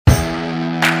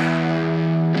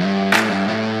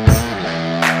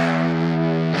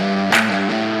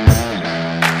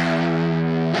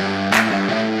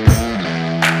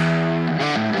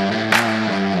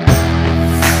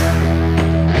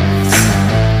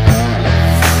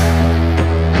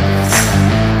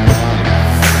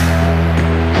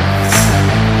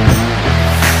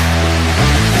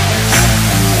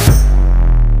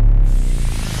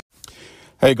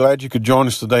Hey, glad you could join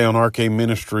us today on RK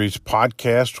Ministries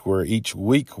podcast, where each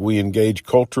week we engage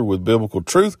culture with biblical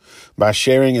truth by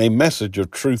sharing a message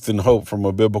of truth and hope from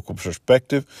a biblical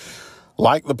perspective.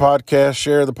 Like the podcast,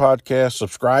 share the podcast,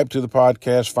 subscribe to the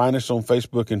podcast, find us on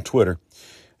Facebook and Twitter,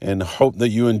 and hope that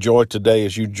you enjoy today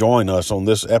as you join us on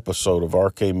this episode of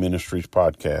RK Ministries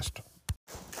podcast.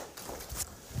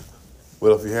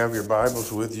 Well, if you have your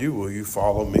Bibles with you, will you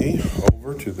follow me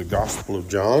over to the Gospel of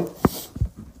John?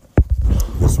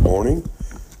 This morning,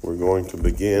 we're going to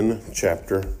begin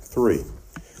chapter 3.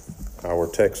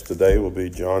 Our text today will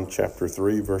be John chapter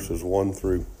 3, verses 1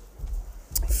 through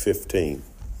 15.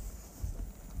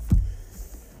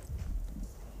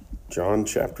 John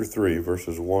chapter 3,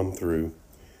 verses 1 through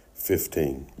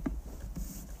 15.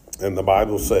 And the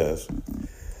Bible says,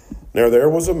 "Now there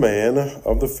was a man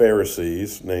of the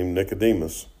Pharisees named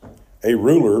Nicodemus, a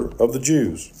ruler of the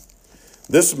Jews.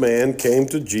 This man came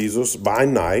to Jesus by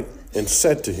night and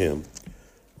said to him,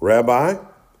 'Rabbi,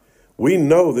 we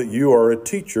know that you are a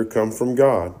teacher come from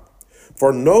God,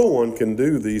 for no one can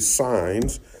do these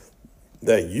signs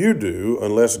that you do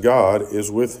unless God is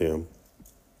with him.'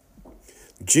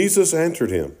 Jesus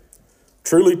answered him,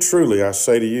 'Truly, truly, I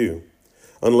say to you,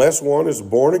 unless one is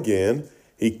born again,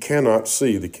 he cannot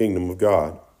see the kingdom of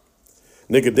God.'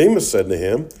 Nicodemus said to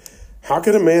him, 'How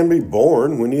can a man be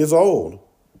born when he is old?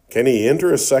 Can he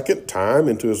enter a second time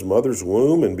into his mother's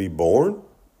womb and be born?'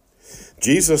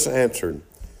 Jesus answered,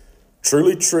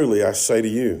 'Truly, truly, I say to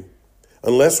you,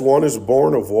 unless one is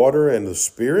born of water and the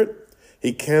Spirit,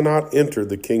 he cannot enter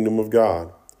the kingdom of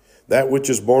God. That which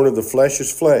is born of the flesh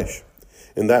is flesh,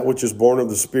 and that which is born of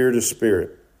the Spirit is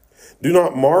spirit. Do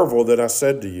not marvel that I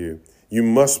said to you, you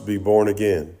must be born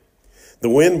again. The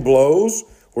wind blows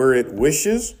where it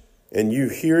wishes, and you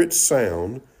hear its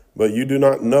sound, but you do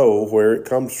not know where it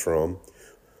comes from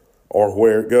or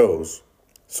where it goes.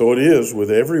 So it is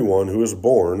with everyone who is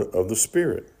born of the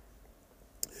Spirit.'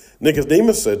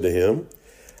 Nicodemus said to him,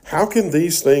 'How can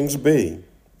these things be?'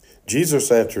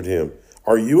 Jesus answered him,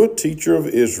 'Are you a teacher of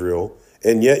Israel,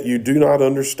 and yet you do not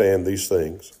understand these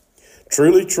things?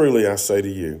 Truly, truly, I say to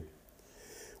you,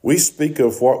 we speak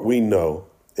of what we know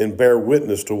and bear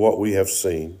witness to what we have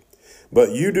seen,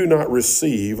 but you do not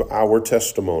receive our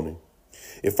testimony.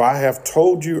 If I have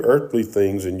told you earthly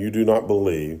things and you do not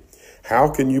believe, how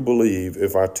can you believe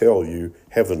if I tell you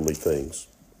heavenly things?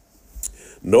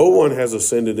 No one has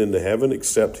ascended into heaven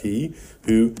except he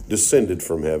who descended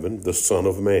from heaven, the Son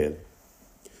of Man.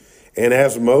 And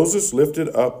as Moses lifted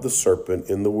up the serpent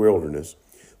in the wilderness,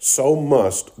 so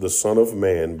must the Son of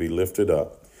Man be lifted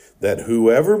up, that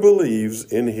whoever believes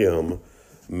in him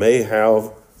may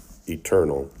have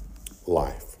eternal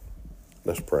life."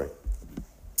 Let's pray.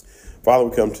 Father,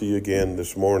 we come to you again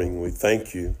this morning. We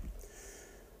thank you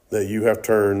that you have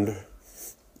turned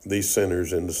these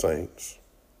sinners into saints,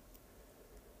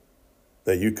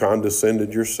 that you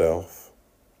condescended yourself.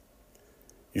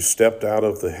 You stepped out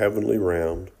of the heavenly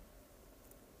realm.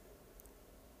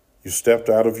 You stepped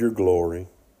out of your glory,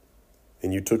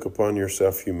 and you took upon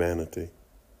yourself humanity,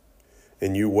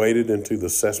 and you waded into the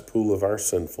cesspool of our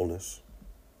sinfulness,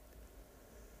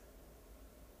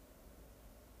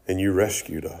 and you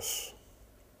rescued us.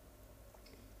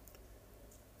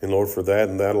 And Lord, for that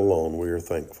and that alone, we are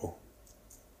thankful.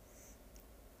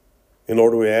 And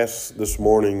Lord, we ask this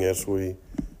morning as we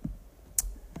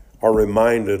are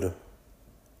reminded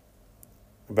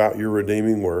about your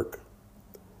redeeming work,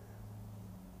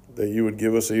 that you would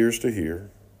give us ears to hear,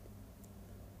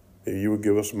 that you would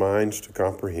give us minds to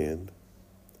comprehend,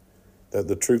 that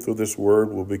the truth of this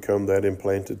word will become that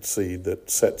implanted seed that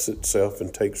sets itself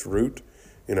and takes root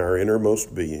in our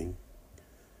innermost being,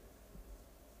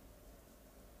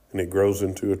 and it grows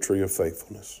into a tree of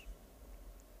faithfulness.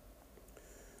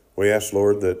 We ask,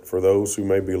 Lord, that for those who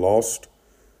may be lost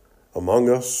among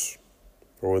us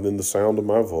or within the sound of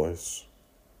my voice,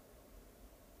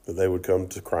 that they would come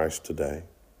to Christ today.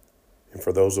 And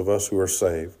for those of us who are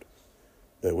saved,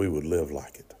 that we would live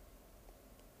like it.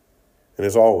 And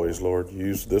as always, Lord,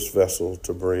 use this vessel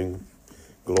to bring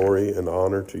glory and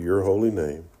honor to your holy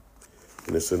name.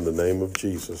 And it's in the name of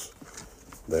Jesus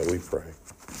that we pray.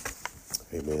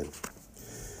 Amen.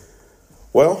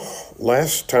 Well,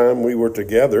 last time we were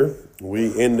together,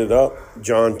 we ended up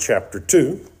John chapter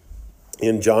 2.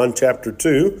 In John chapter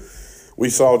 2, we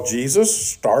saw Jesus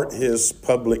start his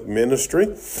public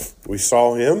ministry. We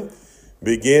saw him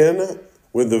begin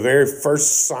with the very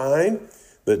first sign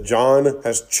that John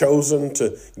has chosen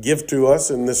to give to us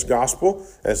in this gospel,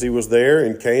 as he was there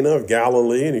in Cana of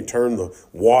Galilee and he turned the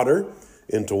water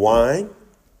into wine.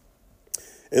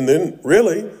 And then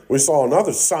really we saw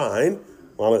another sign.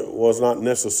 While it was not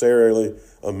necessarily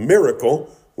a miracle,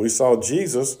 we saw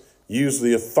Jesus use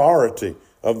the authority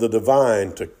of the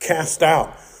divine to cast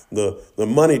out the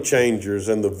money changers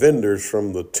and the vendors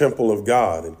from the temple of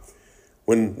God. And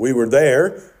when we were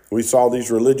there, we saw these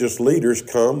religious leaders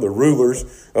come, the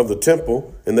rulers of the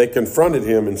temple, and they confronted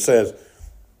him and says,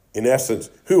 in essence,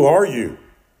 who are you?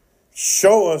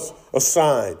 Show us a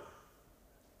sign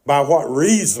by what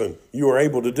reason you are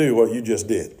able to do what you just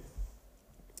did.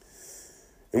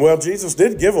 And well, Jesus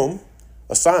did give them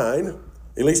a sign.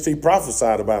 At least he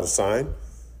prophesied about a sign.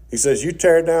 He says, you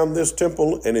tear down this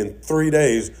temple and in 3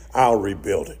 days I'll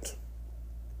rebuild it.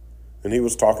 And he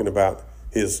was talking about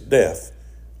his death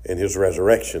and his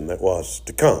resurrection that was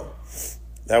to come.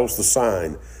 That was the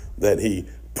sign that he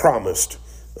promised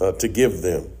to give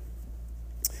them.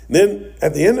 Then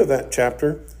at the end of that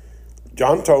chapter,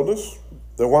 John told us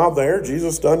that while there,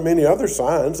 Jesus done many other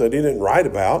signs that he didn't write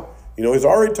about. You know, he's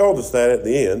already told us that at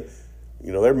the end.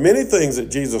 You know, there are many things that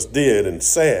Jesus did and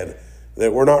said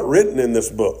that were not written in this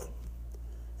book.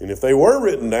 And if they were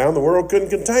written down, the world couldn't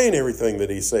contain everything that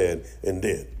he said and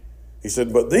did. He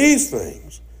said, but these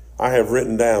things I have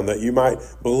written down that you might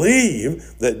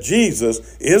believe that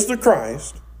Jesus is the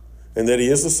Christ and that he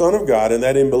is the Son of God, and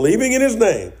that in believing in his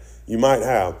name, you might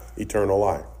have eternal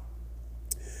life.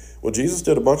 Well, Jesus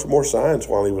did a bunch of more signs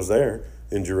while he was there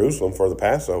in Jerusalem for the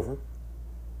Passover.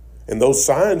 And those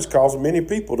signs caused many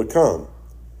people to come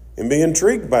and be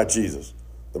intrigued by Jesus.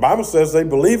 The Bible says they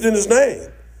believed in his name.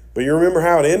 But you remember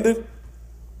how it ended?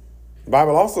 The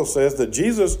Bible also says that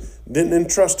Jesus didn't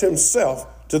entrust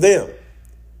himself to them.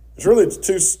 It's really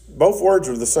both words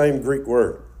are the same Greek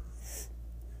word.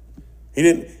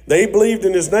 They believed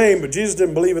in his name, but Jesus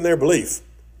didn't believe in their belief.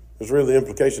 Is really the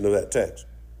implication of that text.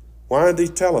 Why did he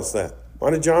tell us that?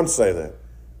 Why did John say that?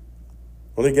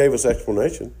 Well, he gave us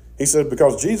explanation. He said,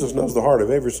 because Jesus knows the heart of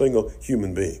every single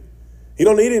human being. He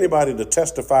don't need anybody to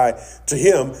testify to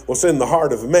him what's in the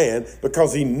heart of a man,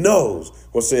 because he knows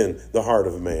what's in the heart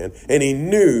of a man. And he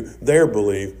knew their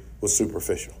belief was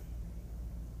superficial.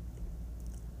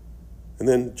 And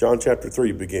then John chapter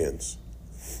 3 begins.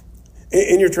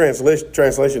 In your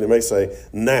translation, it may say,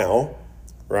 now,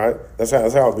 right? That's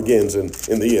how it begins in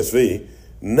the ESV.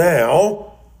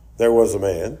 Now, there was a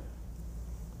man.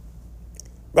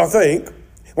 But I think,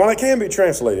 well, it can be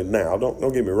translated now.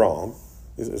 Don't get me wrong.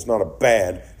 It's not a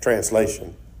bad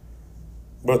translation.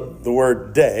 But the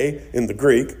word de in the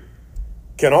Greek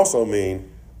can also mean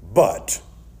but.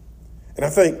 And I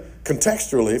think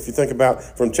contextually, if you think about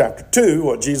from chapter 2,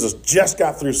 what Jesus just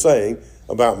got through saying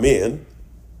about men,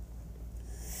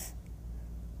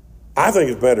 I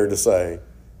think it's better to say,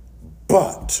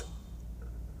 but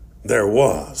there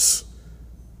was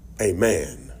a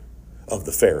man of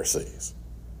the Pharisees.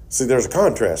 See, there's a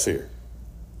contrast here.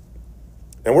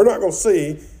 And we're not going to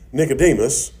see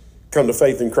Nicodemus come to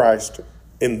faith in Christ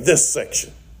in this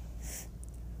section.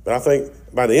 But I think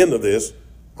by the end of this,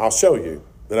 I'll show you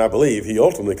that I believe he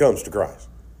ultimately comes to Christ.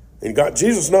 And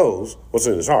Jesus knows what's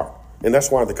in his heart. And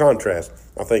that's why the contrast,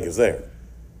 I think, is there.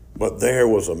 But there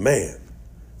was a man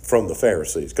from the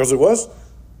Pharisees. Because it was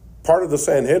part of the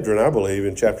Sanhedrin, I believe,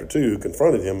 in chapter 2, who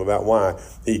confronted him about why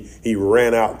he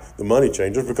ran out the money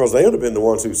changers, because they would have been the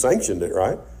ones who sanctioned it,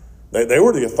 right? They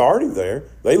were the authority there.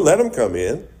 They let them come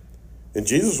in. And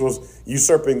Jesus was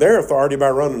usurping their authority by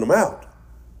running them out.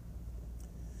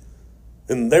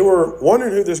 And they were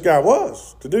wondering who this guy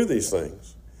was to do these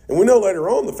things. And we know later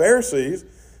on the Pharisees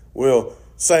will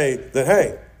say that,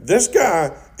 hey, this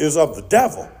guy is of the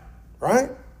devil, right?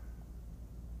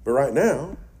 But right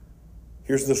now,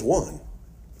 here's this one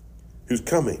who's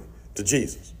coming to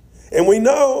Jesus. And we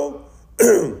know,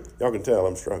 y'all can tell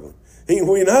I'm struggling.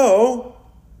 We know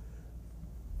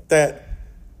that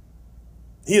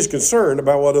he is concerned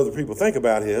about what other people think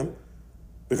about him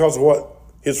because of what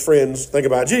his friends think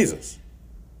about Jesus.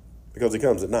 Because he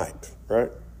comes at night,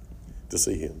 right, to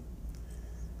see him.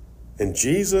 And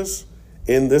Jesus,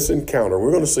 in this encounter,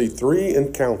 we're going to see 3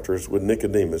 encounters with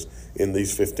Nicodemus in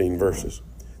these 15 verses.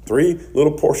 3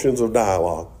 little portions of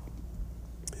dialogue.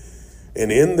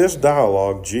 And in this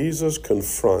dialogue, Jesus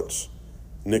confronts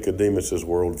Nicodemus's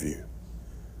worldview.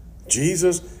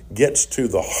 Jesus gets to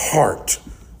the heart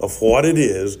of what it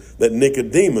is that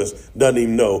Nicodemus doesn't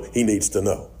even know he needs to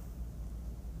know.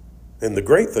 And the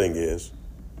great thing is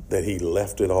that he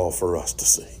left it all for us to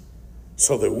see,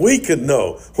 so that we could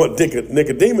know what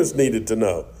Nicodemus needed to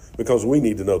know, because we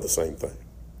need to know the same thing.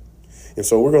 And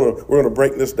so we're going to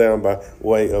break this down by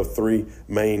way of 3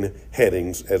 main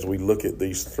headings as we look at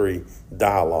these 3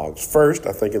 dialogues. First,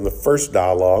 I think in the first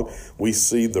dialogue, we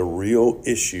see the real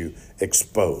issue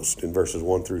exposed in verses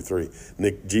 1 through 3.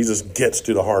 Jesus gets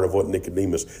to the heart of what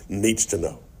Nicodemus needs to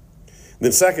know.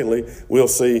 Then secondly, we'll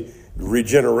see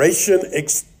regeneration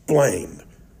explained,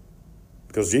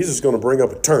 because Jesus is going to bring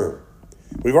up a term.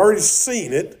 We've already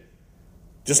seen it,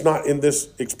 just not in this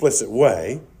explicit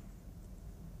way.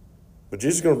 But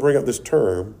Jesus is going to bring up this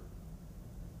term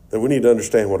that we need to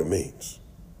understand what it means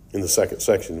in the second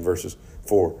section, verses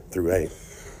 4 through 8.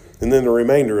 And then the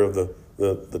remainder of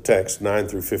the text, 9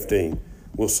 through 15,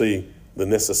 we'll see the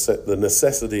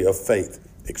necessity of faith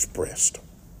expressed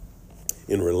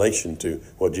in relation to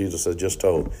what Jesus has just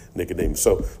told Nicodemus.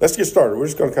 So let's get started. We're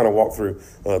just going to kind of walk through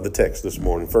the text this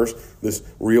morning. First, this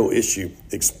real issue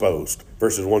exposed,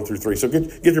 verses 1 through 3. So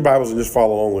get your Bibles and just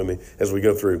follow along with me as we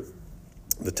go through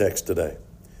the text today.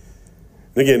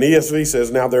 And again, ESV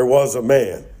says, now there was a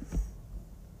man.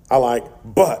 I like,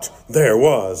 but there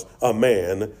was a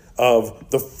man of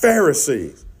the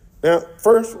Pharisees. Now,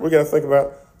 first, we got to think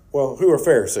about, well, who are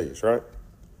Pharisees, right?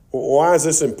 Why is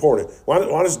this important?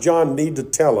 Why does John need to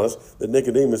tell us that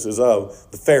Nicodemus is of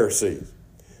the Pharisees?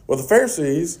 Well, the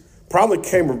Pharisees probably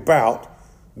came about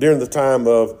during the time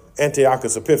of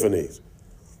Antiochus Epiphanes.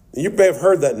 You may have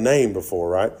heard that name before,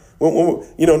 right?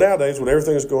 Nowadays, when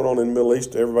everything is going on in the Middle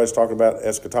East, everybody's talking about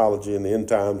eschatology and the end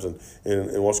times and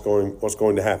what's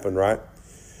going to happen, right?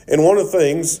 And one of the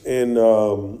things,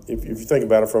 if you think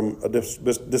about it from a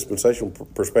dispensational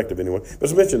perspective anyway, but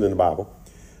it's mentioned in the Bible,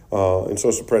 and so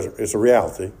it's a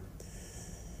reality,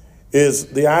 is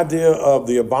the idea of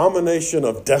the abomination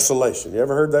of desolation. You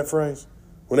ever heard that phrase?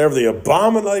 Whenever the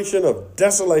abomination of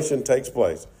desolation takes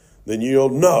place, then you'll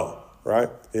know, right?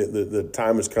 The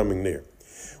time is coming near.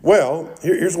 Well,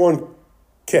 here's one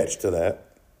catch to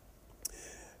that.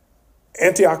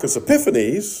 Antiochus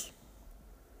Epiphanes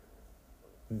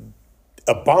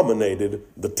abominated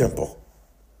the temple.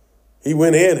 He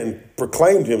went in and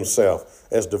proclaimed himself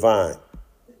as divine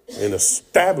and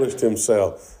established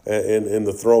himself in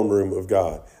the throne room of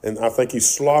God. And I think he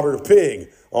slaughtered a pig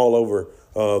all over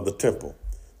the temple.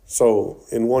 So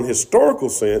in one historical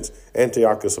sense,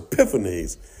 Antiochus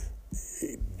Epiphanes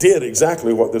did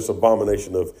exactly what this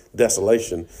abomination of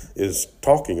desolation is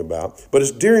talking about. But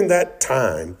it's during that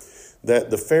time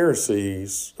that the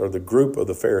Pharisees, or the group of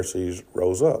the Pharisees,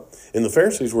 rose up. And the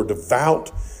Pharisees were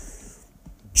devout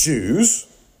Jews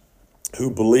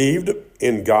who believed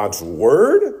in God's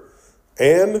word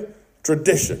and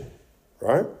tradition,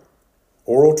 right?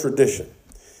 Oral tradition.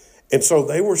 And so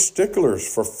they were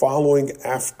sticklers for following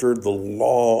after the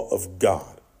law of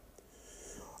God.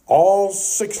 All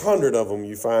 600 of them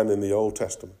you find in the Old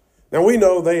Testament. Now we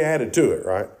know they added to it,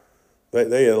 right?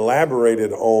 They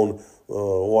elaborated on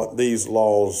what these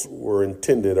laws were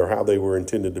intended, or how they were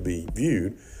intended to be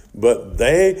viewed. But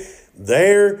they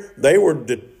were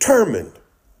determined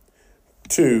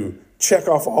to check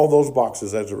off all those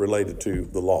boxes as it related to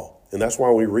the law. And that's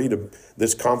why we read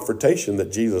this confrontation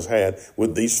that Jesus had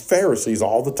with these Pharisees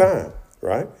all the time,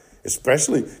 right?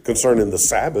 Especially concerning the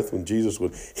Sabbath, when Jesus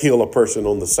would heal a person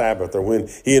on the Sabbath, or when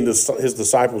he and his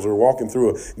disciples were walking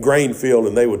through a grain field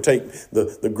and they would take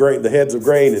the heads of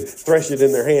grain and thresh it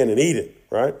in their hand and eat it,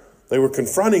 right? They were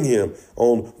confronting him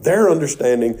on their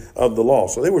understanding of the law.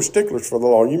 So they were sticklers for the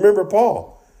law. You remember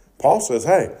Paul? Paul says,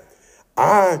 hey,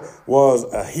 I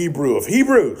was a Hebrew of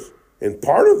Hebrews. And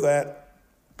part of that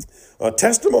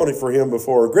testimony for him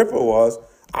before Agrippa was,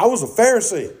 I was a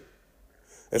Pharisee.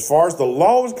 As far as the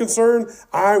law was concerned,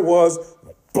 I was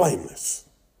blameless,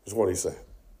 is what he said.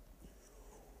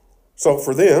 So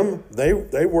for them, they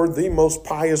were the most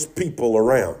pious people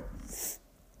around.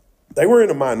 They were in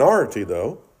a minority,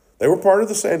 though. They were part of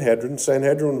the Sanhedrin.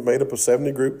 Sanhedrin was made up of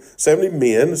 70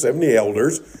 men, 70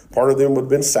 elders. Part of them would have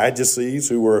been Sadducees,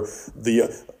 who were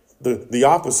the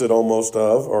opposite almost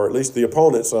of, or at least the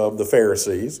opponents of, the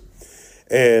Pharisees.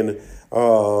 And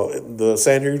the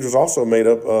Sanhedrin was also made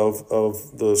up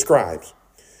of the scribes.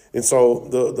 And so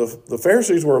the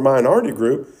Pharisees were a minority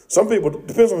group. Some people,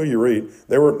 depends on who you read,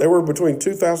 there were between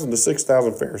 2,000 to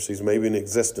 6,000 Pharisees maybe in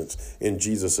existence in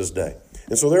Jesus' day.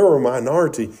 And so they were a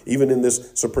minority even in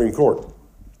this Supreme Court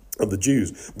of the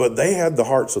Jews. But they had the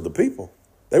hearts of the people.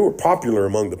 They were popular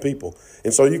among the people.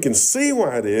 And so you can see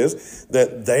why it is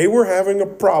that they were having a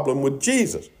problem with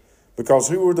Jesus. Because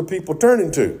who were the people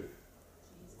turning to?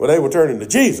 Well, they were turning to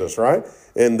Jesus, right?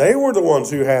 And they were the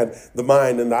ones who had the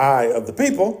mind and the eye of the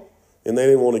people, and they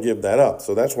didn't want to give that up.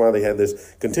 So that's why they had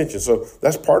this contention. So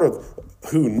that's part of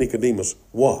who Nicodemus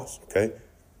was, okay?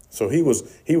 So he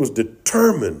was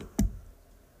determined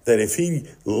that if he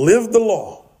lived the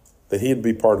law, that he'd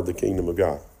be part of the kingdom of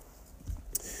God.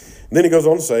 And then he goes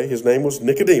on to say his name was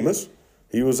Nicodemus.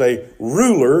 He was a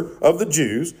ruler of the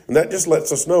Jews, and that just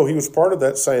lets us know he was part of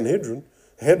that Sanhedrin.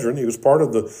 He was part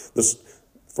of the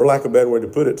for lack of a better way to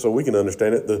put it, so we can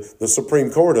understand it, the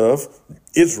Supreme Court of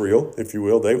Israel, if you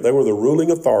will. They were the ruling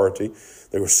authority.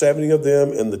 There were 70 of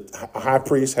them, and the high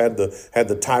priest had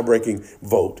the tie-breaking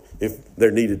vote if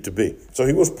there needed to be. So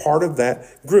he was part of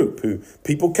that group who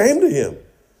people came to him,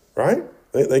 right?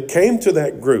 They came to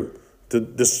that group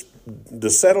to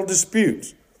settle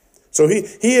disputes. So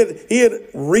he had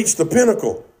reached the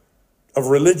pinnacle of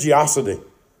religiosity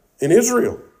in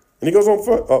Israel. And he goes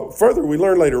on further. We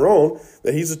learn later on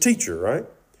that he's a teacher, right?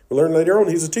 We learn later on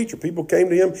he's a teacher. People came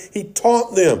to him. He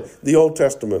taught them the Old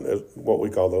Testament, what we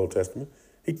call the Old Testament.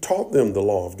 He taught them the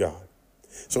law of God.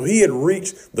 So he had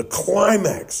reached the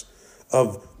climax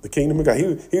of the kingdom of God.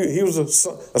 He was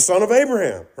a son of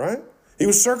Abraham, right? He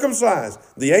was circumcised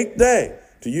the 8th day,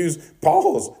 to use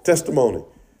Paul's testimony.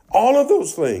 All of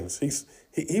those things.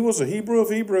 He was a Hebrew of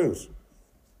Hebrews.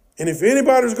 And if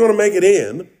anybody's going to make it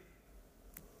in,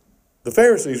 the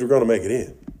Pharisees were going to make it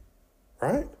in,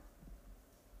 right?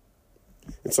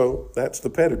 And so that's the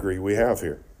pedigree we have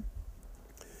here.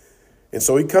 And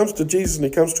so he comes to Jesus, and he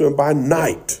comes to him by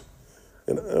night.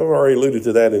 And I've already alluded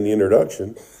to that in the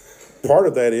introduction. Part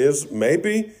of that is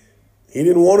maybe he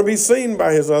didn't want to be seen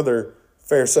by his other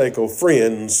Pharisaical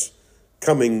friends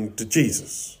coming to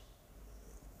Jesus.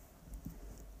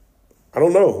 I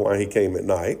don't know why he came at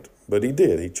night, but he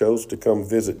did. He chose to come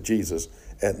visit Jesus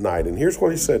at night. And here's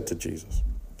what he said to Jesus.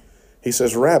 He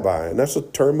says, Rabbi, and that's a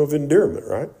term of endearment,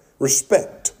 right?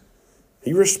 Respect.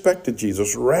 He respected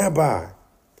Jesus. Rabbi.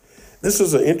 This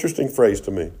is an interesting phrase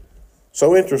to me.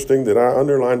 So interesting that I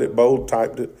underlined it, bold,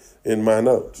 typed it in my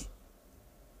notes.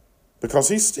 Because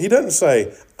he doesn't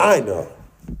say, I know.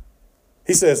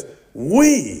 He says,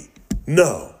 we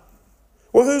know.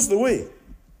 Well, who's the we?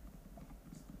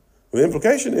 The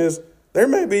implication is there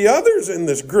may be others in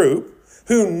this group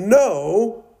who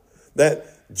know that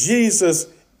Jesus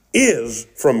is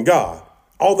from God,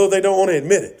 although they don't want to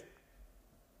admit it.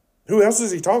 Who else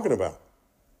is he talking about?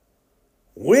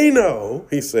 We know,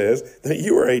 he says, that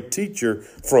you are a teacher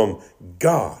from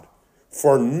God.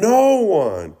 For no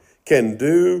one can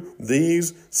do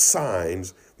these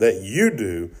signs that you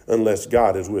do unless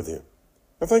God is with him.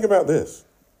 Now think about this.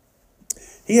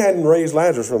 He hadn't raised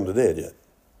Lazarus from the dead yet.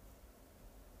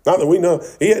 Not that we know.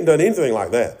 He hadn't done anything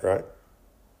like that, right?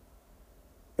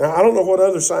 Now, I don't know what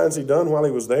other signs he'd done while he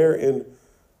was there in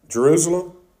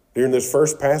Jerusalem during this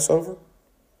first Passover.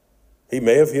 He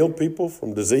may have healed people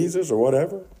from diseases or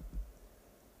whatever.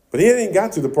 But he hadn't even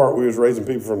got to the part where he was raising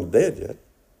people from the dead yet.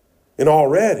 And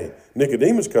already,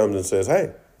 Nicodemus comes and says,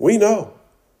 hey, we know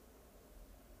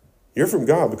you're from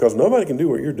God because nobody can do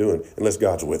what you're doing unless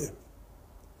God's with him.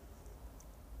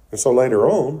 And so later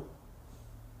on,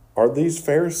 are these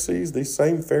Pharisees, these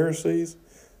same Pharisees,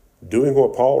 doing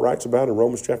what Paul writes about in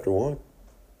Romans chapter 1?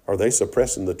 Are they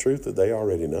suppressing the truth that they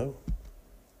already know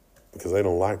because they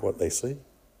don't like what they see?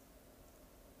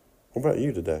 What about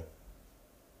you today?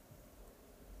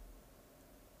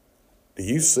 Do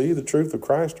you see the truth of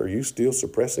Christ? Or are you still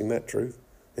suppressing that truth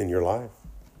in your life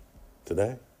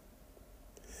today?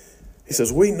 He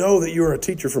says, we know that you are a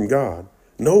teacher from God.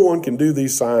 No one can do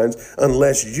these signs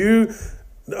unless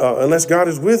God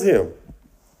is with him.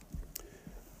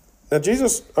 Now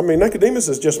Nicodemus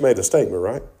has just made a statement,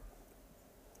 right?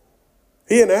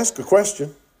 He didn't ask a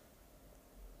question.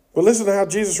 But listen to how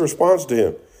Jesus responds to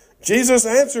him. Jesus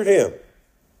answered him,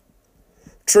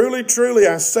 truly, truly,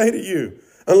 I say to you,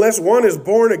 unless one is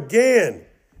born again,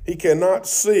 he cannot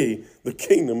see the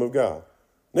kingdom of God.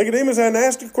 Nicodemus hadn't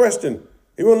asked a question.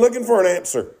 He wasn't looking for an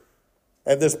answer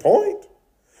at this point.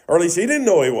 Or at least he didn't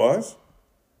know he was.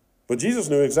 But Jesus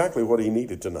knew exactly what he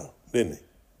needed to know, didn't he?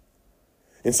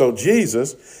 And so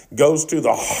Jesus goes to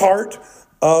the heart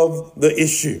of the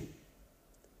issue.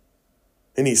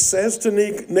 And he says to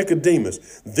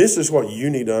Nicodemus, this is what you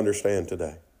need to understand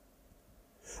today.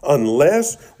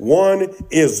 Unless one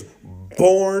is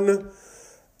born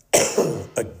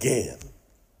again,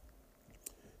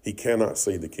 he cannot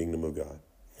see the kingdom of God.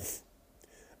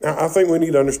 Now, I think we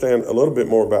need to understand a little bit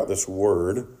more about this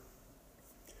word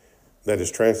that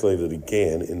is translated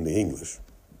again in the English.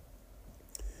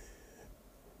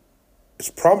 It's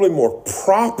probably more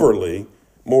properly,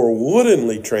 more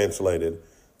woodenly translated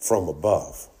from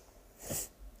above.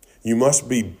 You must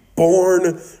be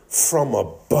born from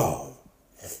above.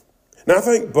 Now, I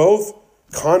think both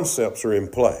concepts are in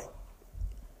play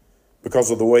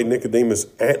because of the way Nicodemus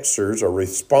answers or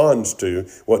responds to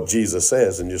what Jesus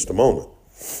says in just a moment.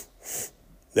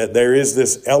 That there is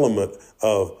this element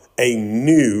of a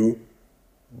new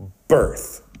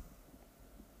birth.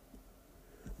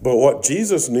 But what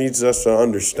Jesus needs us to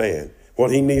understand,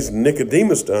 what he needs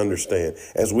Nicodemus to understand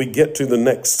as we get to the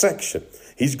next section,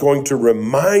 He's going to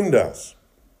remind us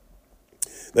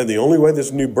that the only way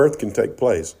this new birth can take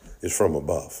place is from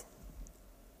above.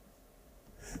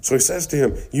 So he says to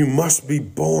him, you must be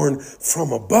born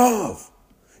from above.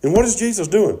 And what is Jesus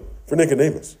doing for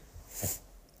Nicodemus?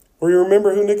 Well, you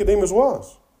remember who Nicodemus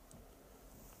was.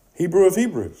 Hebrew of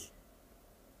Hebrews.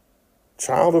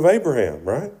 Child of Abraham,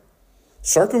 right?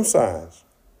 Circumcised.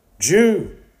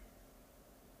 Jew.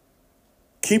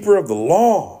 Keeper of the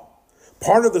law.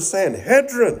 Part of the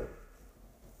Sanhedrin.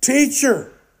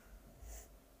 Teacher.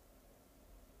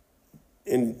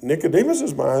 In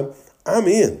Nicodemus's mind, I'm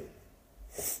in.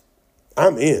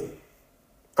 I'm in.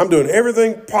 I'm doing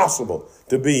everything possible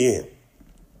to be in.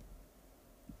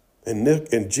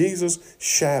 And Jesus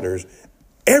shatters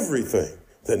everything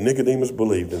that Nicodemus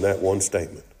believed in that one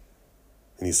statement.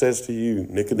 And he says to you,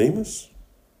 Nicodemus,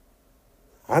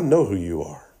 I know who you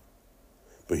are.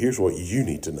 But here's what you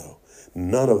need to know.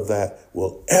 None of that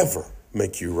will ever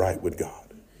make you right with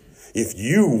God. If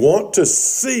you want to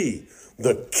see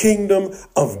the kingdom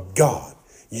of God,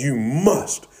 you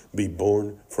must be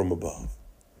born from above.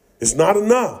 It's not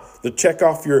enough to check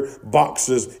off your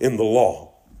boxes in the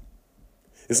law.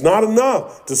 It's not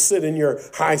enough to sit in your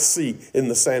high seat in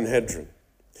the Sanhedrin.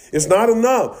 It's not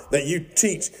enough that you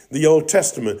teach the Old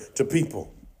Testament to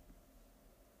people.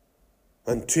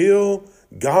 Until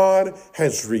God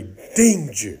has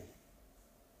redeemed you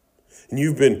and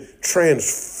you've been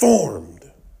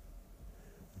transformed,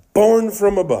 born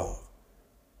from above.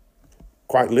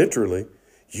 Quite literally,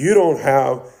 you don't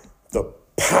have the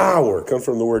power, comes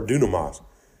from the word dunamos.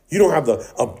 You don't have the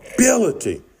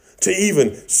ability to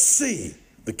even see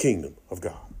the kingdom of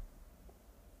God.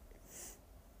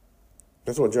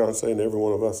 That's what John's saying to every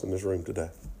one of us in this room today.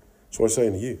 That's what he's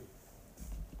saying to you.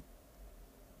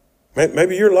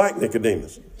 Maybe you're like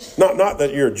Nicodemus. Not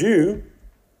that you're a Jew,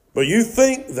 but you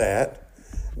think that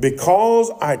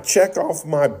because I check off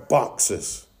my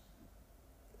boxes,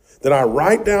 that I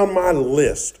write down my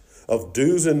list of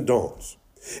do's and don'ts,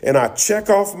 and I check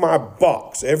off my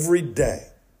box every day.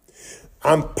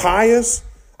 I'm pious.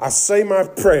 I say my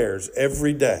prayers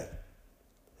every day.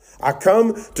 I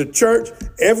come to church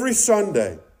every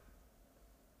Sunday.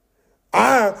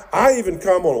 I even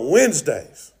come on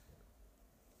Wednesdays.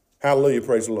 Hallelujah,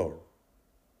 praise the Lord.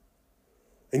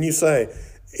 And you say,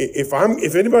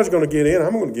 if anybody's going to get in,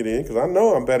 I'm going to get in because I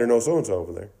know I'm better than so-and-so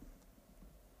over there.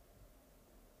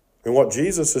 And what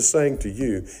Jesus is saying to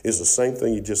you is the same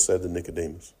thing he just said to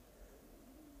Nicodemus.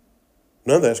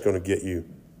 None of that's going to get you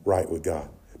right with God.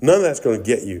 None of that's going to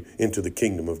get you into the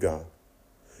kingdom of God.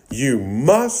 You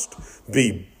must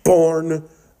be born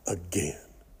again.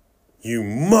 You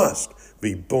must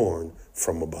be born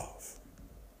from above.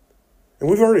 And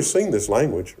we've already seen this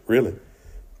language, really,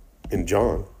 in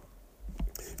John.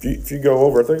 If you go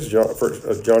over, I think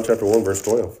it's John chapter 1, verse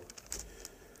 12.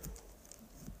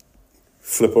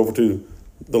 Flip over to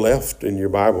the left in your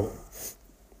Bible.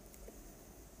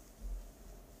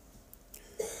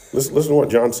 Listen to what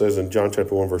John says in John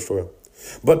chapter 1, verse 12.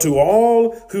 But to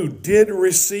all who did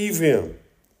receive him,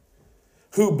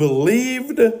 who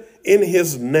believed in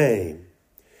his name,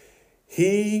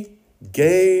 he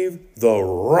gave the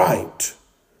right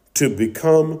to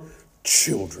become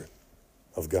children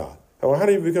of God. How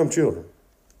do you become children?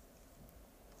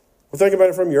 Well, think about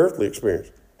it from your earthly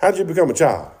experience. How did you become a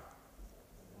child?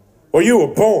 Well, you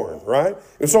were born, right?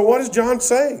 And so what is John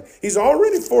saying? He's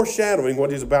already foreshadowing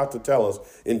what he's about to tell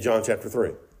us in John chapter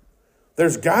 3.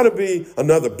 There's got to be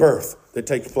another birth that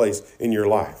takes place in your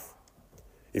life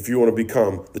if you want to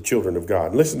become the children of God.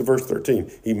 And listen to verse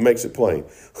 13. He makes it plain.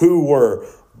 Who were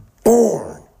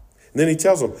born. And then he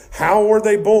tells them, how were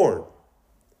they born?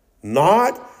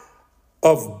 Not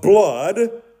of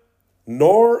blood,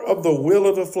 nor of the will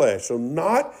of the flesh. So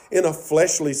not in a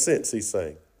fleshly sense, he's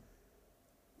saying.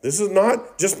 This is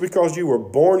not just because you were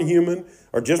born human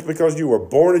or just because you were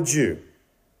born a Jew.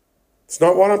 It's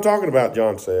not what I'm talking about,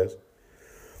 John says.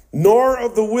 Nor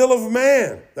of the will of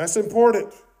man. That's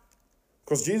important.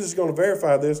 Because Jesus is going to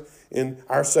verify this in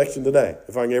our section today,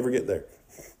 if I can ever get there.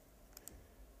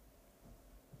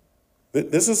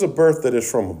 This is a birth that is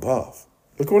from above.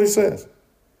 Look what he says.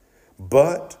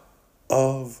 But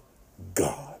of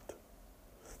God.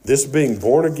 This being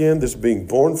born again, this being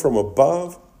born from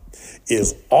above,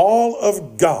 is all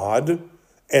of God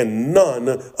and none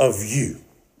of you.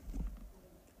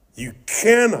 You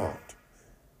cannot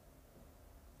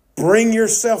bring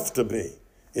yourself to be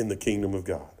in the kingdom of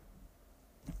God.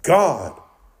 God,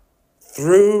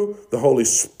 through the Holy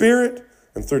Spirit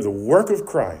and through the work of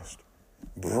Christ,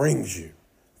 brings you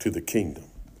to the kingdom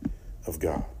of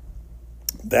God.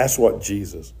 That's what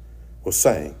Jesus was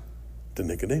saying to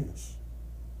Nicodemus.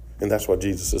 And that's what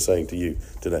Jesus is saying to you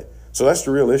today. So that's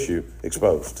the real issue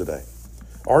exposed today.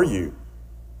 Are you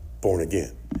born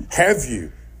again? Have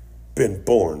you been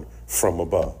born from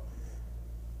above?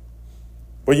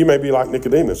 Well, you may be like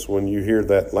Nicodemus when you hear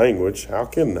that language. How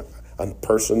can a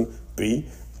person be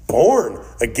born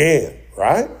again,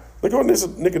 right? Look what this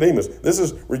is Nicodemus. This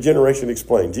is regeneration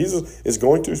explained. Jesus is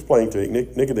going to explain to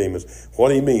Nicodemus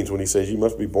what he means when he says you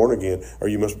must be born again or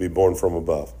you must be born from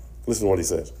above. Listen to what he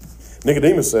says.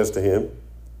 Nicodemus says to him,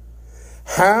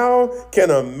 how can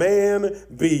a man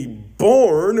be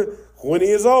born when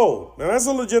he is old? Now, that's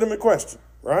a legitimate question,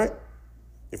 right?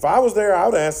 If I was there, I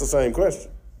would ask the same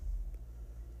question.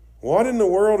 What in the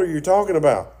world are you talking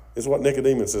about? Is what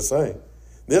Nicodemus is saying.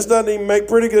 This doesn't even make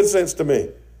pretty good sense to me,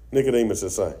 Nicodemus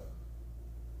is saying.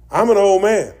 I'm an old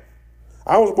man.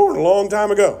 I was born a long time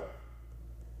ago.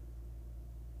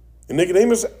 And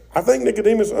I think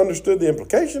Nicodemus understood the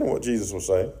implication of what Jesus was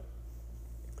saying.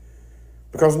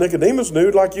 Because Nicodemus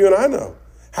knew, like you and I know,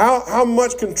 how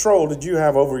much control did you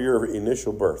have over your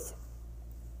initial birth?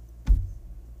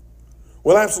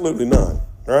 Well, absolutely none,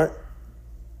 right?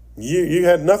 You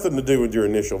had nothing to do with your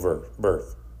initial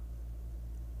birth.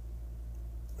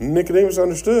 Nicodemus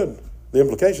understood the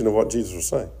implication of what Jesus was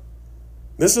saying.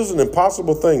 This is an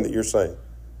impossible thing that you're saying.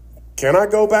 Can I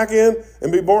go back in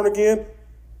and be born again?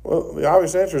 Well, the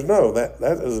obvious answer is no.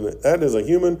 That is a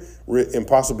human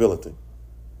impossibility.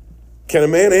 Can a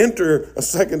man enter a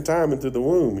second time into the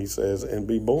womb, he says, and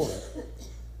be born?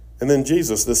 And then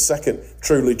Jesus, the second,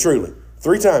 truly, truly.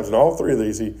 3 times in all 3 of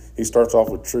these, he starts off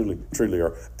with truly, truly,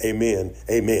 or amen,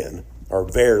 amen, or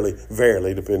verily,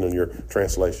 verily, depending on your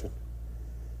translation.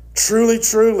 Truly,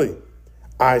 truly,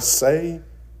 I say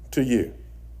to you,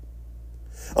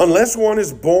 unless one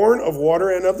is born of water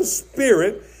and of the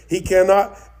Spirit, he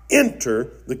cannot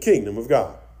enter the kingdom of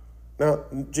God. Now,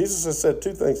 Jesus has said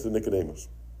 2 things to Nicodemus.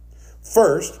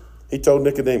 First, he told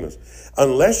Nicodemus,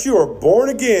 unless you are born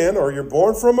again or you're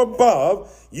born from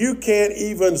above, you can't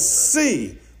even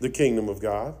see the kingdom of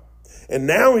God. And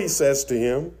now he says to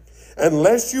him,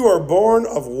 unless you are born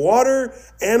of water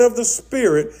and of the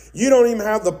Spirit, you don't even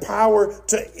have the power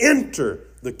to enter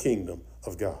the kingdom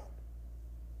of God.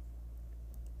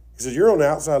 He says, you're on the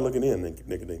outside looking in,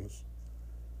 Nicodemus.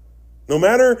 No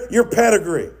matter your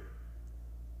pedigree,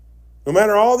 no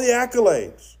matter all the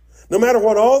accolades, no matter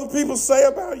what all the people say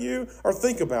about you or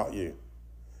think about you,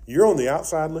 you're on the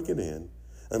outside looking in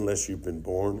unless you've been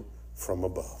born from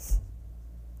above,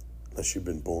 unless you've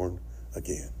been born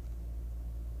again.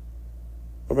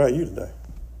 What about you today?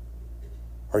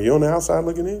 Are you on the outside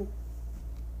looking in?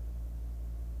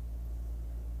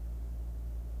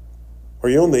 Are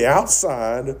you on the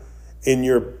outside in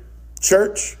your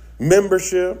church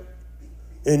membership,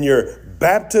 in your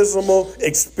baptismal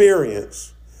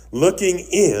experience, looking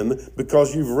in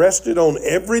because you've rested on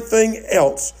everything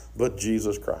else but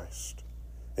Jesus Christ,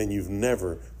 and you've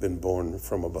never been born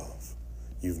from above?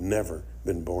 You've never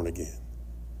been born again.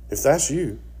 If that's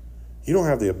you, you don't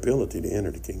have the ability to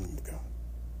enter the kingdom of God.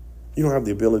 You don't have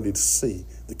the ability to see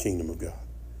the kingdom of God.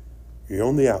 You're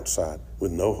on the outside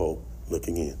with no hope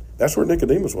looking in. That's where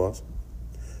Nicodemus was.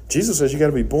 Jesus says you got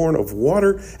to be born of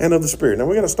water and of the Spirit. Now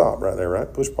we got to stop right there,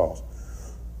 right? Push pause.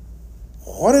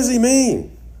 What does he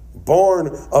mean? Born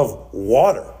of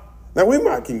water. Now we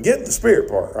can get the Spirit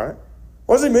part, right?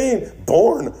 What does he mean,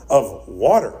 born of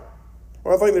water?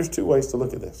 Well, I think there's 2 ways to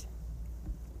look at this.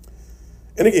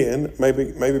 And again,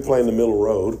 maybe playing the middle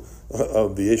road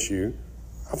of the issue.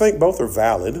 I think both are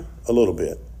valid a little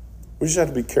bit. We just have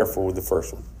to be careful with the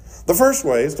first one. The first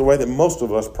way is the way that most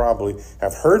of us probably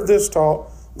have heard this taught,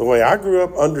 the way I grew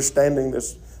up understanding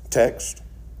this text,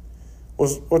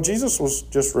 was, well, Jesus was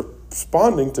just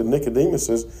responding to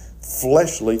Nicodemus's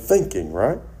fleshly thinking,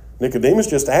 right? Nicodemus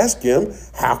just asked him,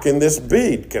 how can this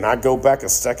be? Can I go back a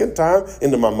second time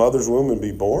into my mother's womb and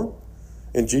be born?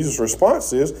 And Jesus'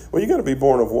 response is, well, you got to be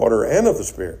born of water and of the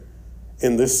Spirit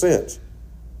in this sense,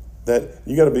 that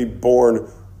you got to be born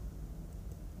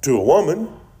to a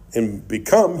woman and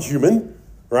become human,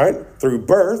 right? Through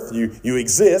birth, you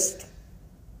exist.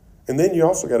 And then you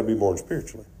also got to be born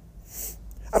spiritually.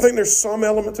 I think there's some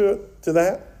element to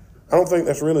that. I don't think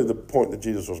that's really the point that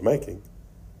Jesus was making.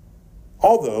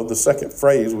 Although the second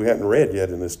phrase we hadn't read yet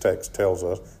in this text tells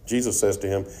us, Jesus says to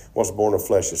him, what's born of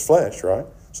flesh is flesh, right?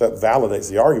 So that validates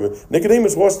the argument.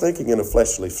 Nicodemus was thinking in a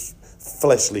fleshly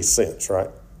sense, right?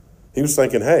 He was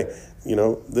thinking, hey,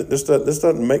 this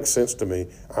doesn't make sense to me.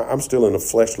 I'm still in a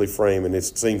fleshly frame, and it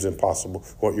seems impossible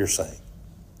what you're saying.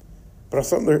 But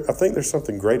I think there's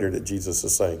something greater that Jesus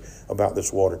is saying about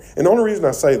this water. And the only reason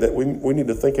I say that we need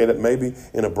to think at it maybe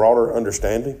in a broader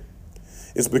understanding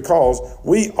It's because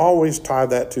we always tie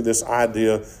that to this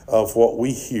idea of what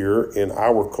we hear in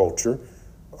our culture,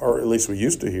 or at least we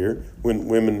used to hear when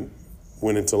women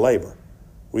went into labor.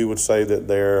 We would say that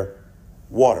their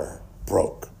water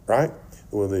broke, right?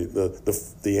 Well,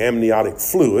 the amniotic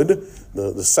fluid,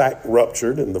 the sac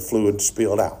ruptured and the fluid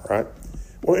spilled out, right?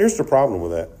 Well, here's the problem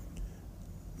with that.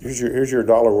 Here's your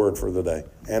dollar word for the day.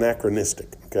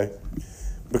 Anachronistic, okay?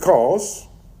 Because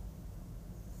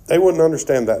they wouldn't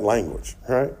understand that language,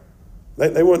 right?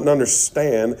 They wouldn't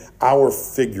understand our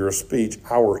figure of speech,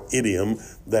 our idiom,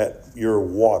 that your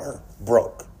water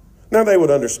broke. Now they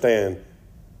would understand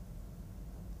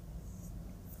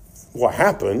what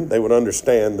happened. They would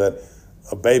understand that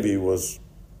a baby was,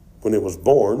 when it was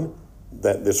born,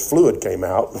 that this fluid came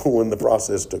out when the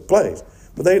process took place.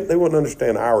 But they wouldn't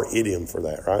understand our idiom for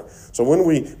that, right? So when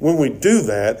we do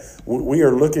that, we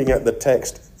are looking at the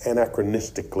text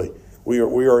anachronistically. We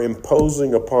are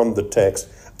imposing upon the text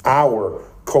our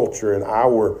culture and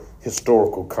our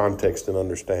historical context and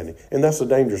understanding. And that's a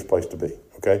dangerous place to be,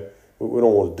 okay? We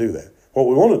don't want to do that. What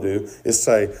we want to do is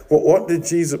say, well, what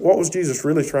was Jesus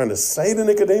really trying to say to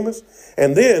Nicodemus?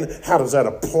 And then how does that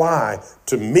apply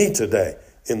to me today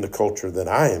in the culture that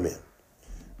I am in?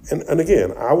 And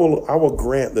again, I will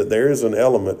grant that there is an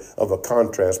element of a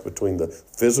contrast between the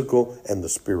physical and the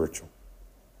spiritual.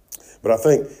 But I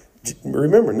think,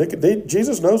 remember,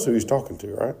 Jesus knows who he's talking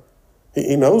to, right?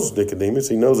 He knows Nicodemus.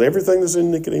 He knows everything that's in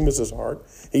Nicodemus' heart.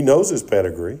 He knows his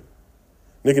pedigree.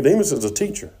 Nicodemus is a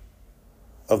teacher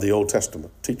of the Old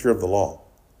Testament, teacher of the law.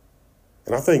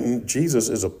 And I think Jesus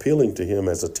is appealing to him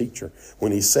as a teacher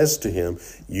when he says to him,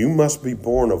 you must be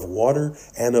born of water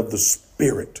and of the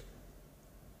Spirit.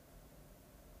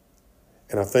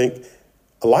 And I think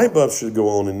a light bulb should go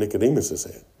on in Nicodemus'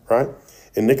 head, right?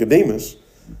 And Nicodemus,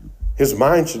 his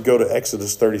mind should go to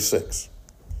Exodus 36.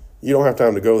 You don't have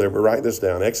time to go there, but write this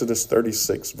down. Exodus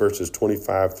 36, verses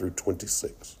 25 through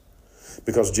 26.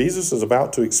 Because Jesus is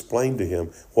about to explain to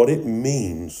him what it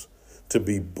means to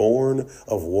be born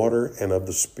of water and of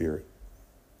the Spirit,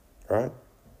 right?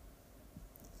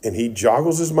 And he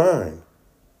joggles his mind.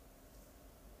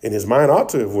 And his mind ought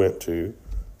to have went to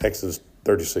Exodus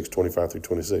 36, 25 through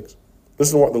 26.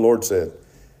 Listen to what the Lord said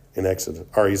in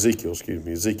Ezekiel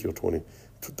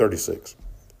 36,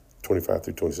 25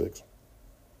 through 26.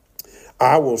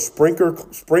 I will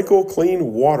sprinkle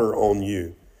clean water on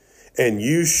you, and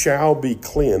you shall be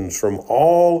cleansed from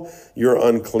all your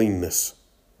uncleanness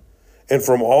and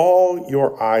from all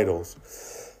your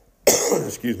idols.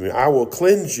 I will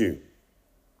cleanse you.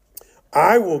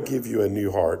 I will give you a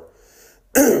new heart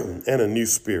and a new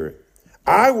spirit.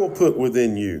 I will put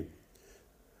within you,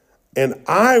 and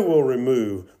I will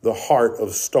remove the heart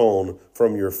of stone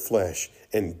from your flesh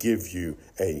and give you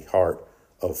a heart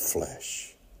of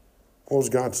flesh. What was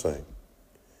God saying?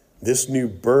 This new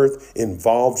birth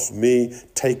involves me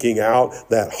taking out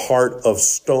that heart of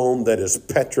stone that is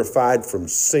petrified from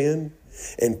sin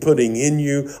and putting in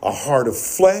you a heart of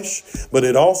flesh, but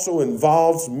it also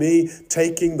involves me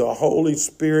taking the Holy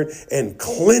Spirit and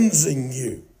cleansing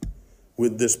you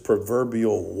with this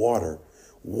proverbial water,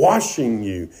 washing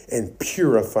you and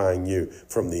purifying you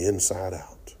from the inside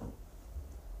out.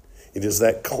 It is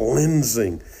that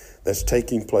cleansing that's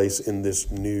taking place in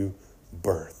this new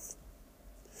birth.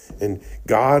 And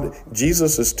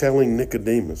Jesus is telling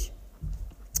Nicodemus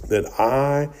that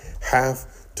I have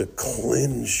to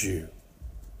cleanse you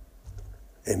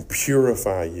and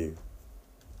purify you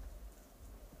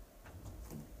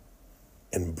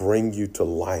and bring you to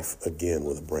life again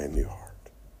with a brand new heart.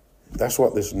 That's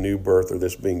what this new birth or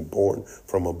this being born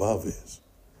from above is.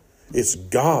 It's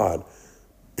God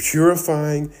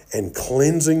purifying and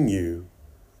cleansing you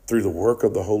through the work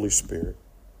of the Holy Spirit.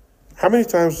 How many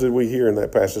times did we hear in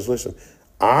that passage, listen,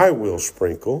 I will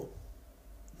sprinkle,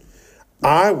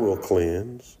 I will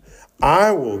cleanse,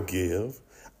 I will give,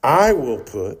 I will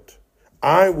put,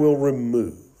 I will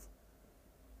remove.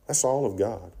 That's all of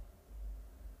God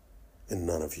and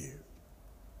none of you.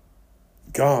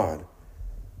 God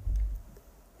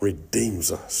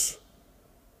redeems us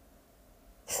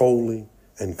wholly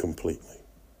and completely.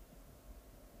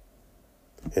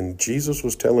 And Jesus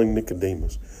was telling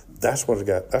Nicodemus, that's what's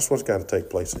got to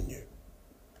take place in you.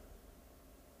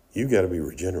 You got to be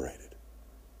regenerated.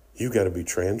 You got to be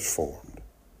transformed.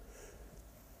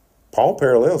 Paul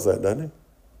parallels that, doesn't he?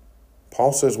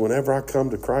 Paul says, whenever I come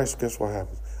to Christ, guess what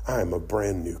happens? I am a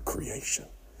brand new creation.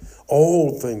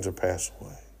 Old things are passed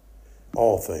away.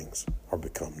 All things are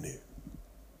become new.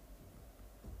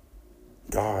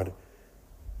 God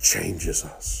changes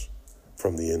us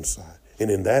from the inside. And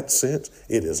in that sense,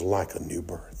 it is like a new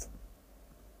birth.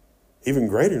 Even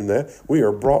greater than that, we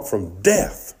are brought from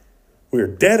death. We are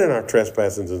dead in our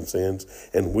trespasses and sins,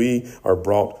 and we are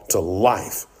brought to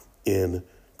life in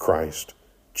Christ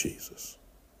Jesus.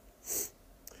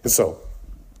 And so,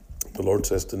 the Lord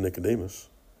says to Nicodemus,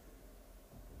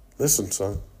 listen,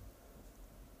 son,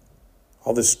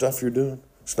 all this stuff you're doing,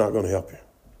 it's not going to help you.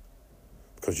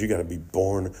 Because you got to be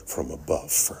born from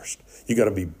above first. You got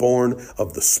to be born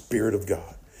of the Spirit of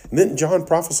God. And didn't John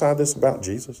prophesy this about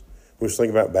Jesus? We was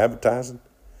thinking about baptizing.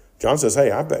 John says, hey,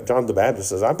 John the Baptist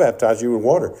says, I baptize you in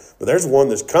water. But there's one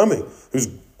that's coming who's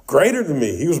greater than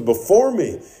me. He was before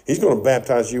me. He's going to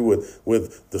baptize you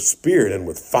with the Spirit and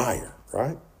with fire,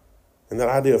 right? And that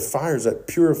idea of fire is that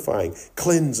purifying,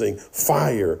 cleansing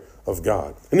fire of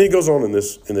God. And then he goes on in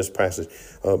this passage,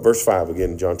 verse 5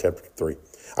 again in John chapter 3.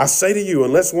 I say to you,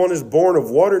 unless one is born of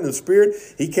water and the Spirit,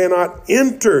 he cannot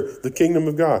enter the kingdom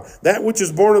of God. That which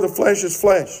is born of the flesh is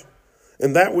flesh,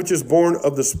 and that which is born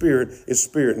of the Spirit is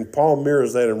spirit. And Paul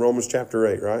mirrors that in Romans chapter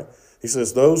 8, right? He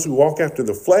says, those who walk after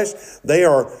the flesh, they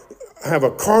have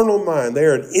a carnal mind. They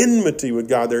are at enmity with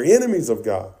God. They're enemies of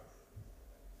God.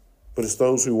 But it's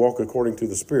those who walk according to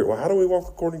the Spirit. Well, how do we walk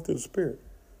according to the Spirit?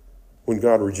 When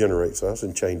God regenerates us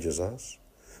and changes us.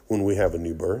 When we have a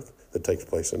new birth that takes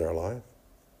place in our life.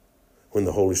 When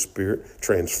the Holy Spirit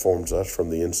transforms us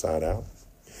from the inside out.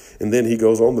 And then he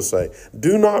goes on to say,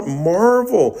 do not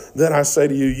marvel that I say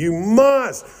to you, you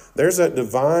must. There's that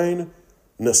divine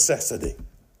necessity.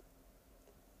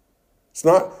 It's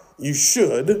not you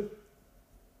should.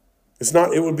 It's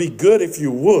not it would be good if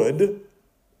you would.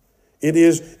 It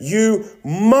is you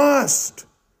must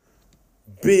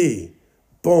be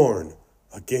born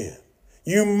again.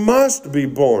 You must be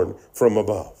born from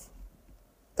above.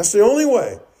 That's the only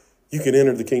way you can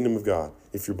enter the kingdom of God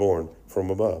if you're born from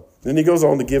above. Then he goes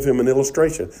on to give him an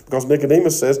illustration because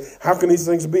Nicodemus says, how can these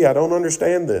things be? I don't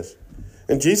understand this.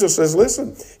 And Jesus says,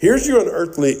 listen, here's you an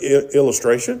earthly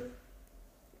illustration.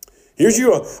 Here's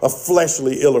you a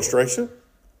fleshly illustration.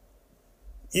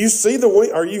 You see the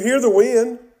wind, or you hear the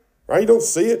wind, right? You don't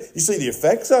see it. You see the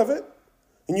effects of it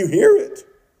and you hear it.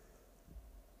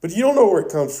 But you don't know where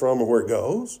it comes from or where it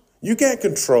goes. You can't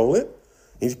control it.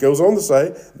 He goes on to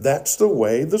say, that's the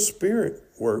way the Spirit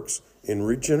works in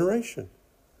regeneration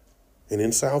and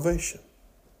in salvation.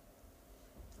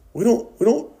 We don't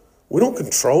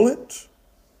control it.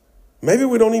 Maybe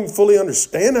we don't even fully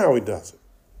understand how he does it,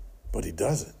 but he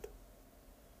does it.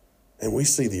 And we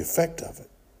see the effect of it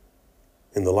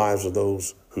in the lives of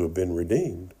those who have been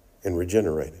redeemed and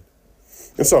regenerated.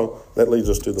 And so that leads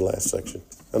us to the last section.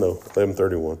 I know,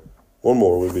 11:31. One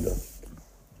more, we'll be done.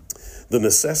 The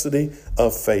necessity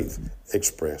of faith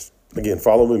expressed. Again,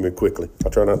 follow me quickly.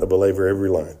 I'll try not to belabor every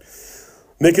line.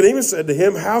 Nicodemus said to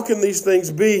him, how can these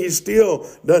things be? He still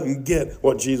doesn't get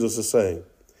what Jesus is saying.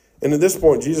 And at this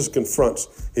point, Jesus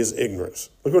confronts his ignorance.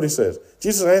 Look what he says.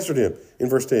 Jesus answered him in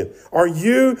verse 10. Are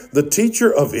you the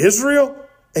teacher of Israel?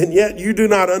 And yet you do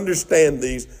not understand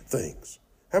these things.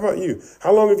 How about you?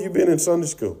 How long have you been in Sunday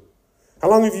school? How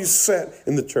long have you sat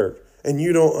in the church and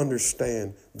you don't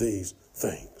understand these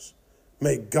things?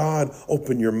 May God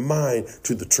open your mind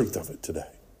to the truth of it today.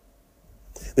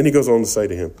 Then he goes on to say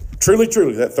to him, truly,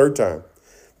 truly, that third time,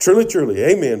 truly, truly,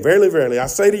 amen, verily, verily, I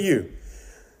say to you,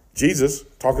 Jesus,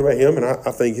 talking about him and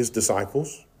I think his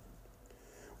disciples,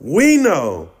 we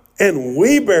know and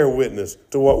we bear witness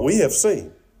to what we have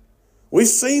seen. We've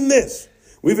seen this.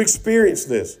 We've experienced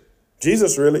this.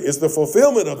 Jesus really is the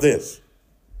fulfillment of this.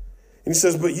 And he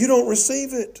says, but you don't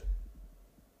receive it.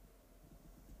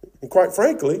 And quite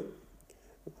frankly,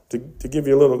 to give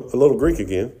you a little Greek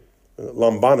again,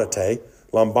 lambano,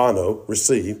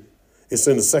 receive, it's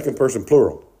in the second person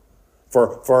plural.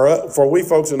 For we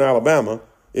folks in Alabama,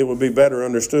 it would be better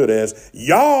understood as,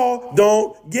 y'all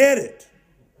don't get it,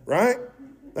 right?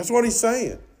 That's what he's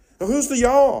saying. Now, who's the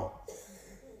y'all?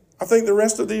 I think the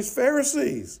rest of these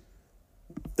Pharisees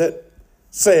that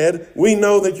said, we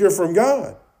know that you're from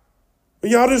God. But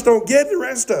y'all just don't get the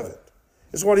rest of it.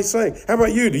 That's what he's saying. How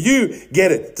about you? Do you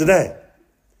get it today?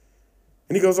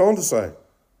 And he goes on to say,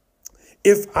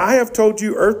 if I have told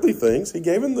you earthly things, he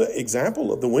gave him the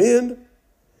example of the wind.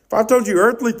 If I've told you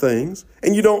earthly things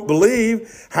and you don't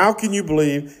believe, how can you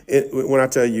believe when I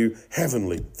tell you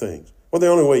heavenly things? Well, the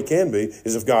only way it can be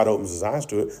is if God opens his eyes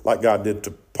to it, like God did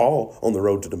to Paul on the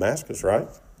road to Damascus, right?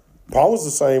 Paul was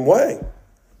the same way.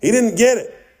 He didn't get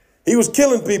it. He was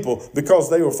killing people because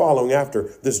they were following after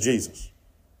this Jesus.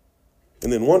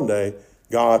 And then one day,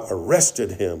 God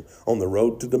arrested him on the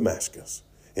road to Damascus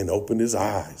and opened his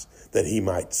eyes that he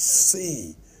might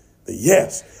see that,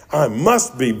 yes, I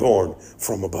must be born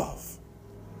from above.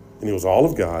 And he was all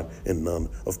of God and none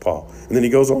of Paul. And then he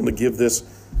goes on to give this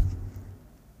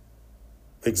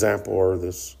example or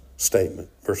this statement,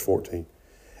 verse 14.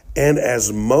 And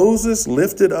as Moses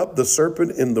lifted up the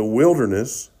serpent in the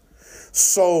wilderness,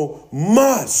 so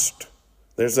must,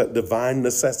 there's that divine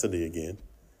necessity again.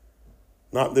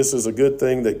 Not this is a good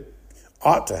thing that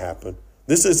ought to happen.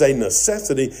 This is a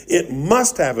necessity. It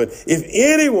must happen. If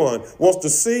anyone wants to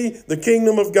see the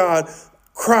kingdom of God,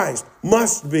 Christ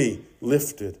must be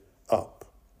lifted up.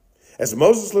 As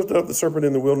Moses lifted up the serpent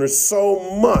in the wilderness,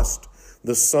 so must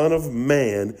the Son of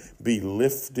Man be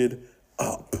lifted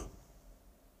up.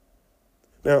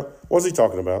 Now, what's he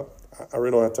talking about? I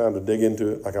really don't have time to dig into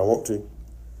it like I want to.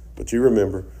 But you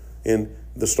remember in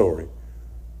the story,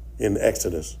 in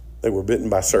Exodus, they were bitten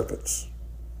by serpents.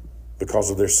 Because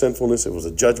of their sinfulness, it was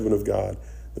a judgment of God.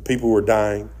 The people were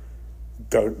dying.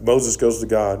 Moses goes to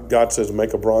God. God says,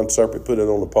 make a bronze serpent, put it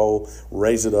on a pole,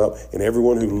 raise it up, and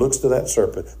everyone who looks to that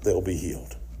serpent, they'll be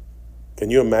healed. Can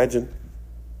you imagine?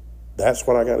 That's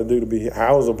what I got to do to be healed.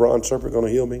 How is a bronze serpent going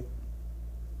to heal me?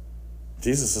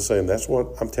 Jesus is saying, that's what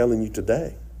I'm telling you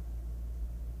today.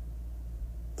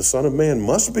 The Son of Man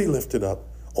must be lifted up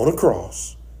on a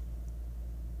cross,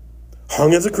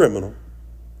 hung as a criminal,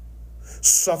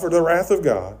 suffered the wrath of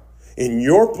God in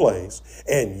your place,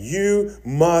 and you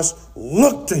must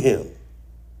look to him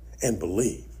and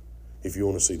believe if you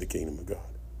want to see the kingdom of God,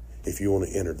 if you want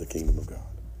to enter the kingdom of God.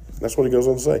 And that's what he goes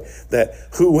on to say, that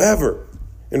whoever,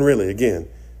 and really, again,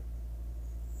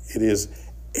 it is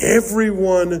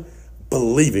everyone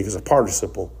believing, is a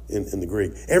participle in the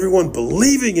Greek, everyone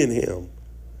believing in him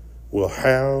will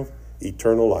have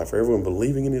eternal life. Or everyone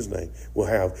believing in his name will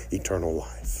have eternal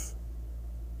life.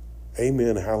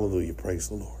 Amen. Hallelujah. Praise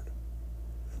the Lord.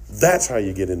 That's how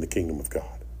you get in the kingdom of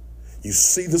God. You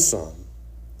see the Son.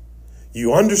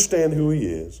 You understand who he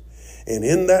is. And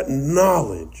in that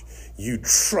knowledge, you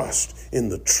trust in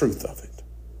the truth of it.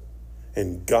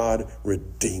 And God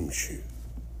redeems you.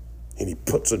 And he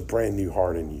puts a brand new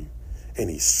heart in you. And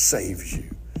he saves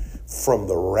you from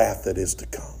the wrath that is to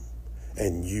come.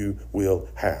 And you will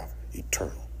have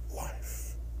eternal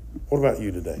life. What about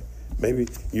you today? Maybe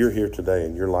you're here today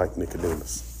and you're like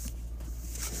Nicodemus.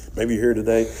 Maybe you're here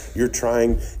today, you're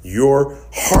trying your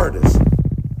hardest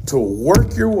to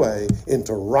work your way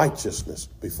into righteousness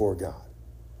before God.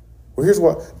 Well, here's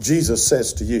what Jesus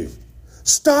says to you.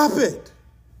 Stop it.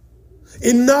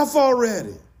 Enough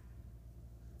already.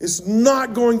 It's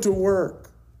not going to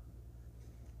work.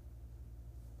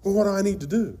 Well, what do I need to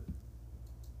do?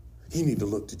 You need to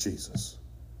look to Jesus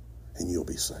and you'll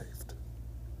be saved.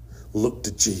 Look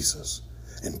to Jesus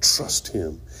and trust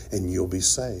him and you'll be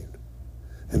saved.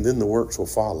 And then the works will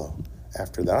follow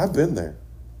after that. I've been there.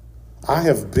 I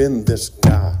have been this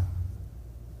guy.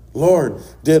 Lord,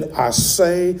 did I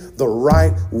say the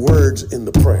right words in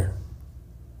the prayer?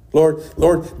 Lord,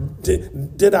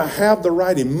 did I have the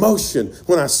right emotion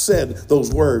when I said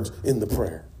those words in the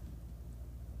prayer?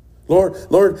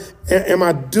 Lord, am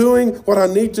I doing what I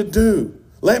need to do?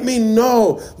 Let me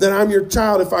know that I'm your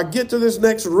child. If I get to this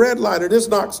next red light or this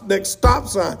next stop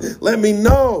sign, let me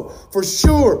know for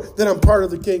sure that I'm part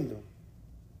of the kingdom.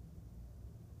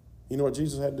 You know what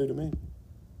Jesus had to do to me?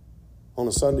 On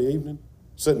a Sunday evening,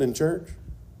 sitting in church?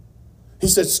 He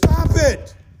said, stop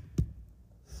it.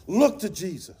 Look to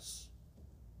Jesus.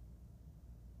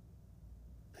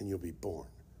 And you'll be born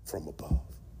from above.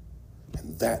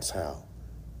 And that's how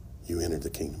you enter the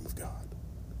kingdom of God.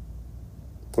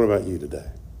 What about you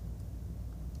today?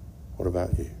 What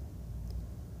about you?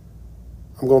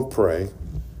 I'm going to pray.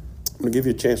 I'm going to give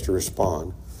you a chance to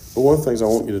respond. But one of the things I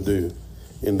want you to do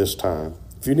in this time,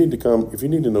 if you need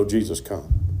to know Jesus,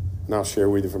 come. And I'll share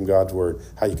with you from God's word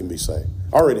how you can be saved.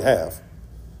 I already have.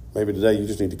 Maybe today you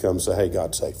just need to come and say, hey,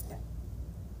 God saved me.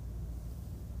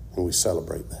 And we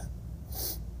celebrate that.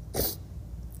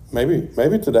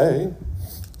 Maybe today,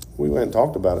 we haven't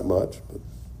talked about it much, but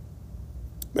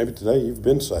maybe today you've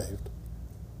been saved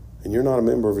and you're not a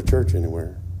member of a church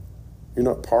anywhere. You're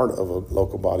not part of a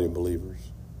local body of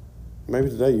believers. Maybe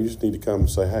today you just need to come and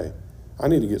say, hey, I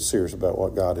need to get serious about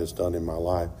what God has done in my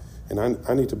life, and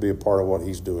I need to be a part of what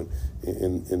he's doing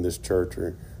in this church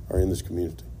or in this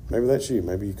community. Maybe that's you.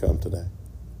 Maybe you come today.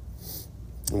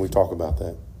 And we talk about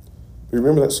that. You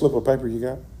remember that slip of paper you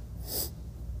got?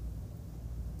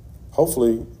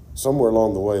 Hopefully, somewhere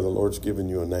along the way, the Lord's given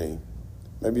you a name.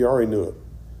 Maybe you already knew it.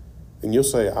 And you'll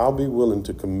say, I'll be willing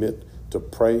to commit to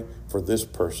pray for this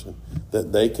person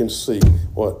that they can see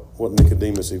what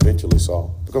Nicodemus eventually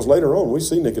saw. Because later on, we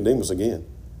see Nicodemus again.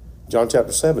 John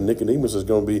chapter 7, Nicodemus is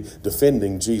going to be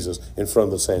defending Jesus in front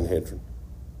of the Sanhedrin.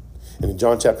 And in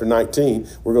John chapter 19,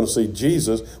 we're going to see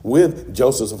Jesus with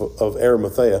Joseph of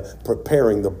Arimathea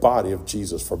preparing the body of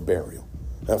Jesus for burial.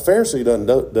 Now, a Pharisee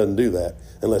doesn't do that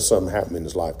unless something happened in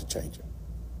his life to change him,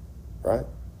 right?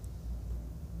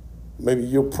 Maybe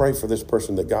you'll pray for this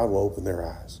person that God will open their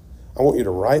eyes. I want you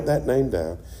to write that name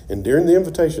down. And during the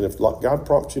invitation, if God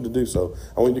prompts you to do so,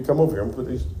 I want you to come over here. I'm going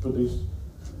to put these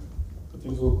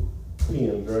little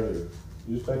pins right here.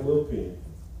 You just take a little pin.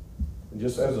 And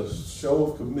just as a show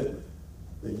of commitment,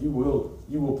 that you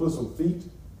will put some feet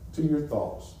to your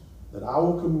thoughts, that I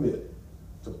will commit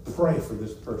to pray for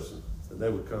this person, that they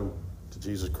would come to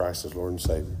Jesus Christ as Lord and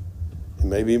Savior. And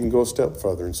maybe even go a step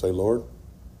further and say, Lord,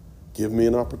 give me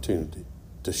an opportunity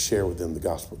to share with them the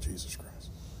gospel of Jesus Christ.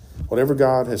 Whatever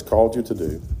God has called you to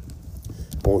do,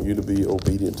 I want you to be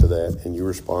obedient to that, and you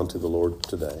respond to the Lord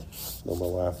today. I know my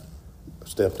wife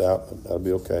stepped out, but that'll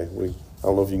be okay. I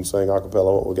don't know if you can sing a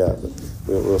cappella what we got, but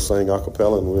we'll sing a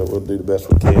cappella, and we'll do the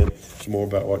best we can. It's more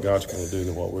about what God's going to do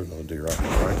than what we're going to do right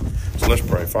now, right? So let's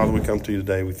pray. Father, we come to you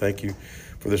today. We thank you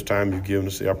for this time you've given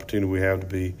us, the opportunity we have to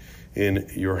be in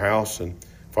your house. And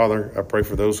Father, I pray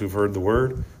for those who've heard the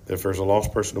word, that if there's a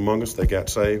lost person among us, they got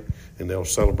saved, and they'll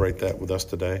celebrate that with us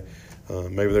today.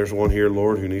 Maybe there's one here,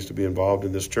 Lord, who needs to be involved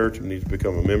in this church and needs to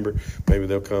become a member. Maybe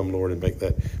they'll come, Lord, and make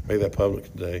that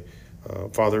public today.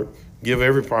 Father, give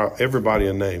everybody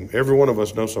a name. Every one of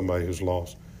us knows somebody who's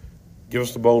lost. Give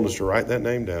us the boldness to write that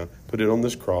name down, put it on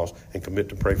this cross, and commit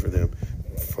to pray for them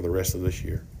for the rest of this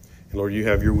year. And Lord, you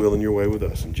have your will and your way with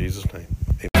us. In Jesus' name.